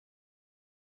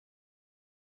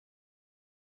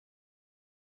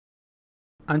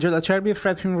Angelo, Acerbi,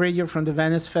 Fred Film Radio from the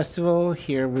Venice Festival,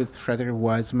 here with Frederick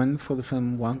Wiseman for the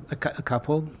film A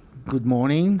Couple. Good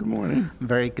morning. Good morning. I'm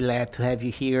very glad to have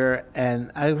you here. And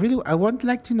I would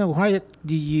like to know, why did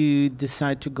you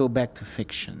decide to go back to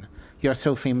fiction? You are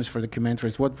so famous for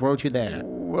documentaries. What brought you there?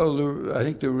 Well, I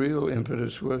think the real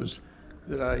impetus was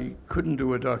that I couldn't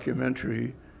do a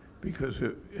documentary because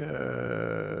the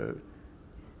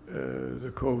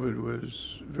COVID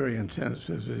was very intense,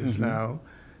 as it is now,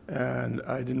 and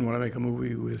I didn't want to make a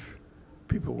movie with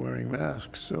people wearing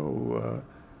masks. So,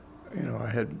 I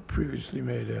had previously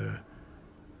made a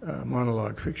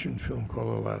monologue fiction film called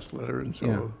The Last Letter, and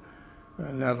so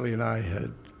Nathalie and I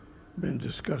had been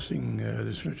discussing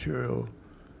this material,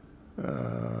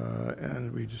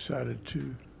 and we decided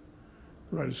to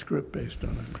write a script based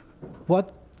on it.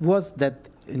 What was that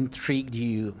intrigued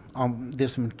you on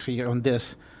this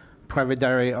private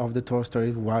diary of the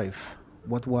Tolstoy wife?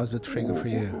 What was the trigger for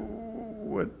you?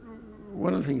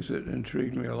 One of the things that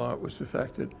intrigued me a lot was the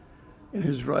fact that in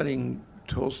his writing,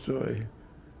 Tolstoy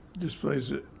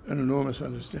displays an enormous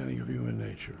understanding of human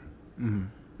nature,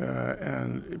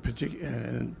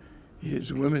 and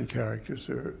his women characters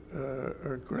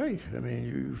are great. I mean,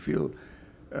 you feel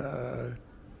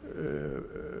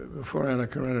before Anna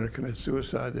Karenina commits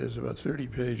suicide, there's about 30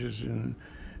 pages in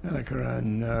Anna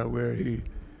Karenina where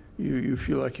you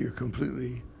feel like you're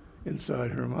completely inside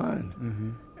her mind.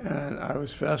 And I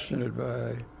was fascinated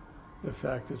by the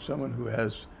fact that someone who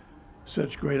has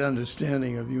such great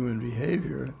understanding of human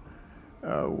behavior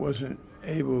wasn't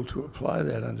able to apply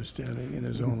that understanding in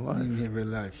his own life. In real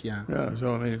life, yeah. Yeah,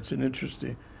 so I mean, it's an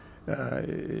interesting,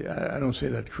 I don't say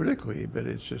that critically, but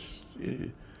it's just,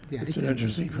 it's an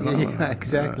interesting phenomenon. Yeah,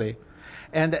 exactly.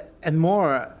 And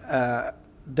more,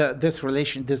 this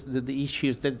relation, the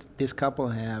issues that this couple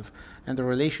have, and the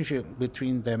relationship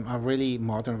between them are really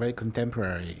modern, very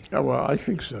contemporary. Oh, well, I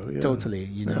think so, yeah. Totally,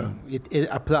 it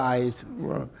applies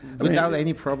without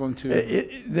any problem to...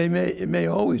 It may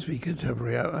always be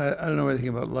contemporary. I don't know anything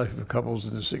about life of couples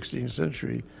in the 16th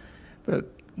century, but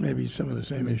maybe some of the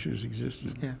same issues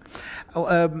existed. Yeah.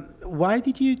 Why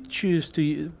did you choose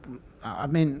to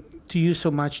use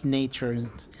so much nature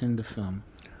in the film?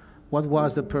 What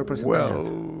was the purpose of that?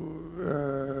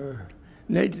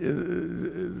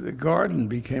 The garden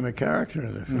became a character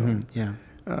in the film.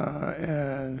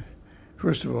 And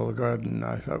first of all, the garden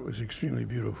I thought was extremely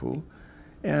beautiful,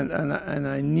 and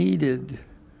I needed,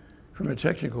 from a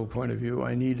technical point of view,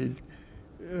 I needed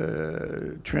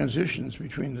transitions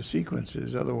between the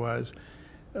sequences. Otherwise,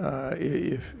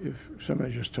 if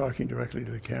somebody's just talking directly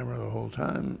to the camera the whole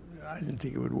time, I didn't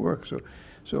think it would work.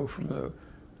 So from the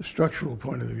structural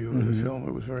point of view of the film,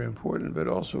 it was very important. But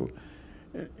also,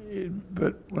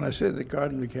 but when I say the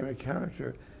garden became a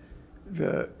character,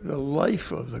 the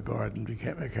life of the garden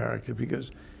became a character,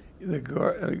 because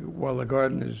while the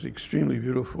garden is extremely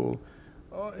beautiful,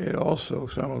 it also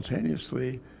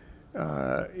simultaneously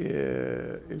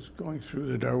is going through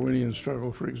the Darwinian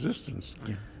struggle for existence,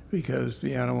 because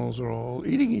the animals are all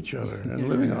eating each other and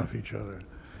living off each other.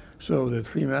 So that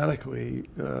thematically,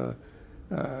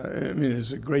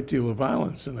 there's a great deal of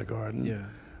violence in the garden,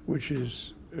 which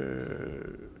is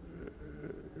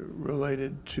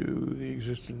related to the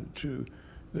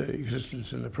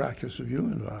existence and the practice of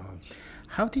human violence.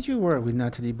 How did you work with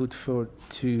Nathalie Boutefeu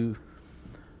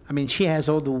she has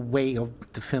all the weight of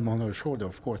the film on her shoulder,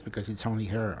 of course, because it's only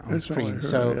her on screen.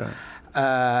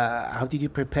 How did you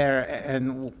prepare,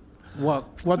 and what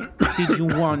did you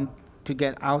want to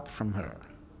get out from her?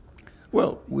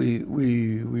 Well, we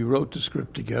wrote the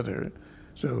script together,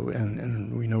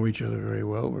 and we know each other very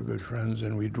well. We're good friends,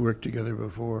 and we'd worked together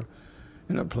before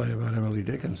in a play about Emily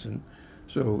Dickinson,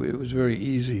 so it was a very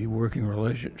easy working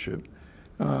relationship,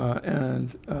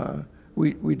 and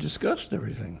we discussed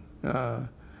everything.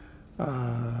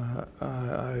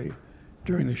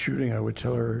 During the shooting, I would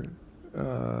tell her,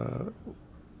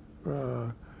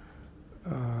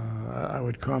 I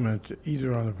would comment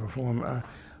either on the performance.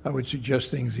 I would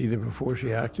suggest things either before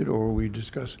she acted, or we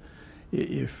discuss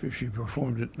if she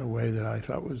performed it in a way that I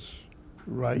thought was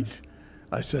right.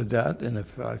 I said that, and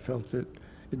if I felt that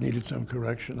it needed some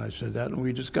correction, I said that, and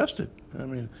we discussed it. I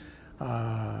mean,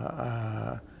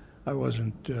 I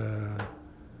wasn't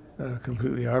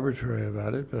completely arbitrary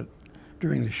about it, but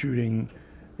during the shooting,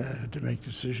 to make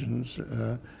decisions.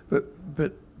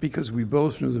 But because we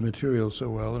both knew the material so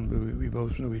well, and we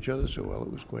both knew each other so well,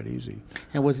 it was quite easy.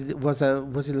 And was it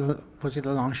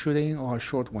a long shooting or a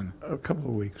short one? A couple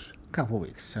of weeks. A couple of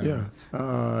weeks. So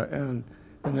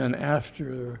and then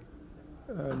after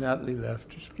Nathalie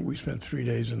left, we spent 3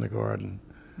 days in the garden,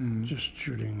 just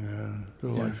shooting the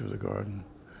life of the garden.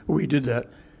 We did that.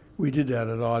 We did that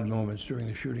at odd moments during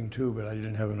the shooting too, but I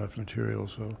didn't have enough material,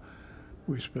 so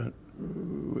we spent.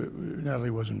 Nathalie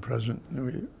wasn't present.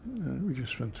 We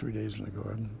just spent 3 days in the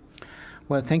garden.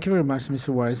 Well, thank you very much, Mr.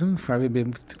 Wiseman, for having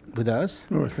been with us.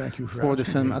 Oh, thank you for the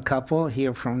film A Couple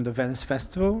here from the Venice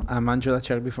Festival. I'm Angelo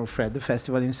Acerbi for Fred, the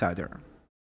Festival Insider.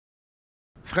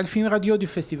 Fred Film Radio du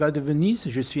Festival de Venise.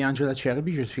 Je suis Angelo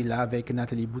Acerbi. Je suis là avec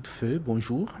Nathalie Boutefeu.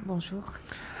 Bonjour. Bonjour.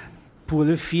 Pour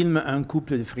le film Un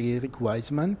couple de Frederick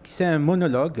Wiseman, c'est un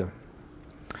monologue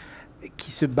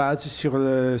qui se base sur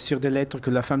des lettres que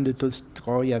la femme de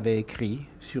Tolstoï avait écrites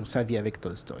sur sa vie avec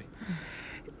Tolstoï.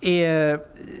 Et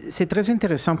c'est très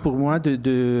intéressant pour moi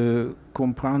de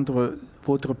comprendre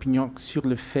votre opinion sur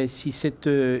le fait si cette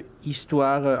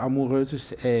histoire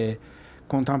amoureuse est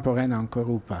contemporaine encore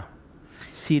ou pas.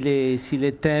 Si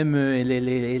les thèmes et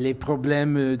les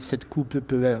problèmes de cette couple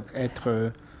peuvent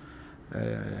être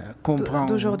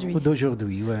d'aujourd'hui.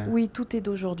 D'aujourd'hui, ouais. Oui, tout est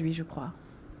d'aujourd'hui, je crois.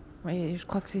 Et je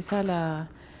crois que c'est ça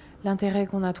l'intérêt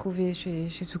qu'on a trouvé chez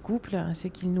ce couple, c'est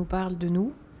qu'il nous parle de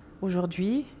nous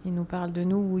aujourd'hui, il nous parle de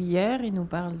nous hier, il nous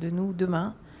parle de nous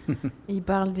demain. Il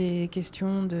parle des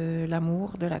questions de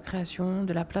l'amour, de la création,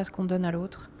 de la place qu'on donne à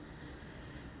l'autre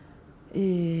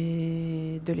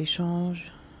et de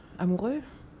l'échange amoureux.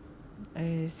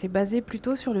 Et c'est basé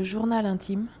plutôt sur le journal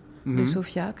intime de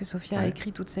Sofia, que Sofia a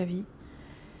écrit toute sa vie,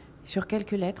 sur quelques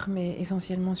lettres, mais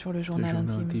essentiellement sur le journal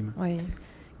intime. Ouais.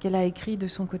 Qu'elle a écrit de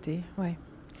son côté, ouais.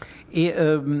 Et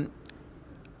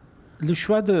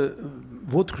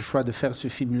votre choix de faire ce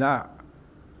film-là,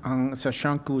 en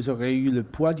sachant que vous aurez eu le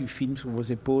poids du film sur vos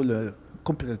épaules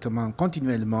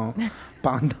continuellement,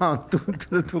 pendant tout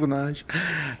le tournage,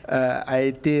 a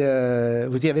été...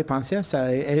 vous y avez pensé à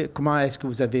ça? Et comment est-ce que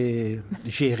vous avez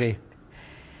géré?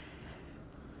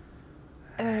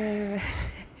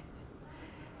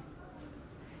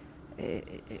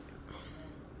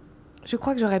 Je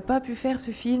crois que j'aurais pas pu faire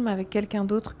ce film avec quelqu'un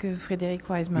d'autre que Frederick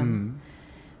Wiseman.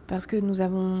 Parce que nous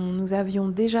avions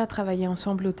déjà travaillé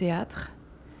ensemble au théâtre.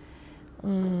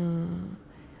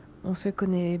 On se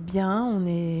connaît bien, on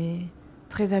est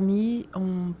très amis,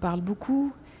 on parle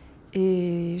beaucoup.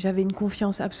 Et j'avais une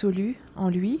confiance absolue en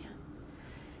lui.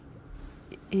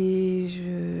 Et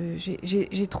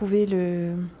j'ai trouvé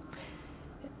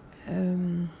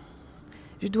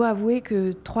je dois avouer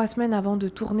que 3 semaines avant de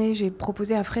tourner, j'ai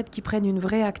proposé à Fred qu'il prenne une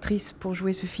vraie actrice pour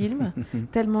jouer ce film,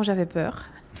 tellement j'avais peur.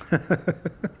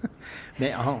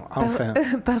 Mais enfin...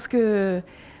 Parce que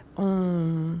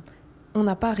on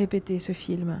n'a pas répété ce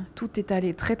film. Tout est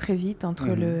allé très très vite entre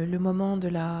le moment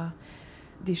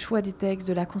des choix des textes,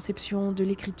 de la conception, de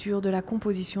l'écriture, de la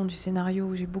composition du scénario,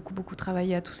 où j'ai beaucoup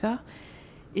travaillé à tout ça.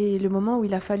 Et le moment où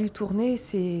il a fallu tourner,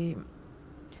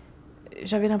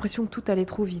 j'avais l'impression que tout allait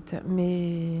trop vite,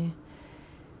 mais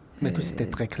tout c'était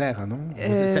très clair, non?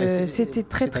 C'était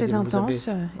très intense.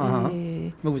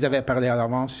 Mais vous avez parlé à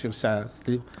l'avance sur ça.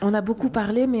 On a beaucoup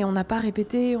parlé, mais on n'a pas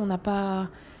répété, on n'a pas...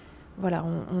 Voilà,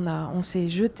 on s'est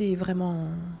jeté vraiment...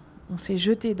 On s'est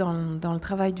jeté dans le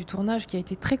travail du tournage qui a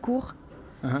été très court.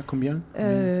 Combien?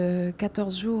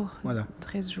 14 jours, voilà.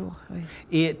 13 jours. Oui.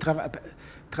 Et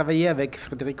travailler avec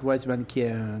Frederick Wiseman, qui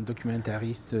est un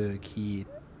documentariste qui...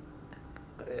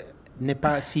 n'est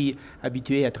pas si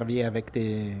habitué à travailler avec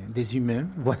des humains,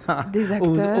 voilà. Des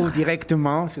acteurs. Ou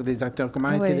directement sur des acteurs. Comment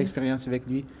a été l'expérience avec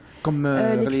lui comme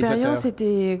réalisateur? L'expérience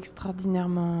était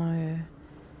extraordinairement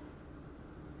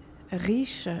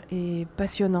riche et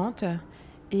passionnante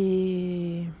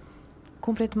et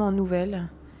complètement nouvelle.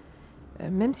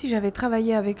 Même si j'avais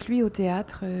travaillé avec lui au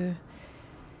théâtre,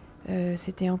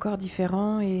 c'était encore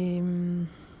différent et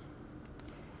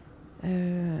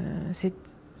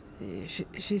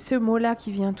j'ai ce mot-là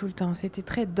qui vient tout le temps. C'était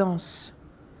très dense.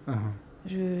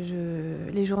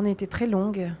 Les journées étaient très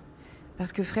longues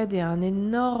parce que Fred est un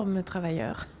énorme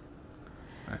travailleur.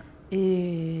 Ouais.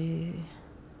 Et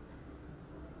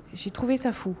j'ai trouvé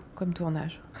ça fou comme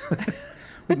tournage.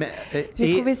 J'ai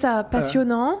trouvé ça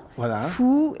passionnant,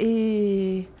 fou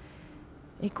et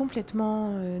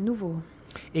complètement nouveau.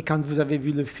 Et quand vous avez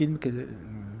vu le film,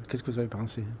 qu'est-ce que vous avez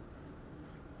pensé?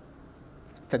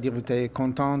 C'est-à-dire, vous êtes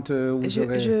contente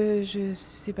Je ne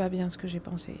sais pas bien ce que j'ai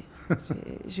pensé.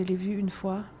 Je l'ai vu une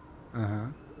fois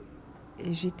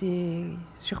et j'étais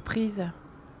surprise.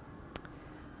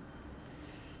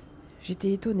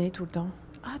 J'étais étonnée tout le temps.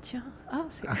 Ah tiens,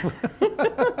 c'est...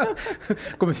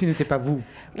 Comme si ce n'était pas vous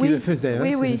qui le faisiez.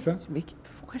 Oui. Mais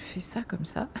pourquoi elle fait ça comme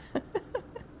ça?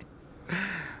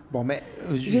 Bon, mais...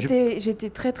 J'étais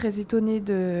très très étonnée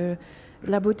de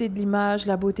la beauté de l'image,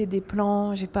 la beauté des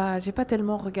plans. J'ai pas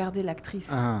tellement regardé l'actrice.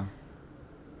 Ah.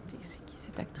 C'est qui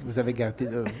cette actrice. Vous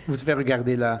avez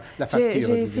regardé la facture.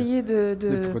 J'ai essayé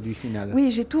le produit final.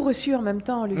 Oui, j'ai tout reçu en même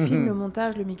temps, le film, le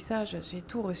montage, le mixage, j'ai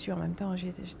tout reçu en même temps.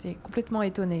 J'étais complètement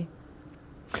étonnée.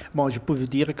 Bon, je peux vous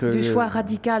dire que... Du choix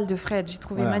radical de Fred, j'ai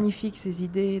trouvé magnifique ses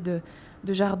idées de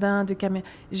jardin, de caméra.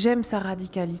 J'aime sa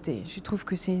radicalité. Je trouve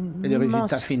que c'est une le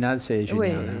résultat final, c'est génial.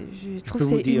 Ouais, hein. je trouve que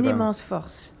c'est une immense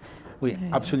force. Oui,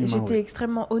 absolument. J'étais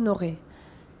extrêmement honorée.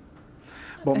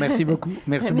 Bon, merci beaucoup.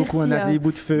 Merci beaucoup à Nathalie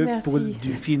Boutefeu pour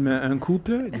du film Un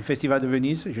couple du Festival de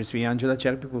Venise. Je suis Angelo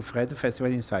pour Fred,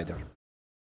 Festival Insider.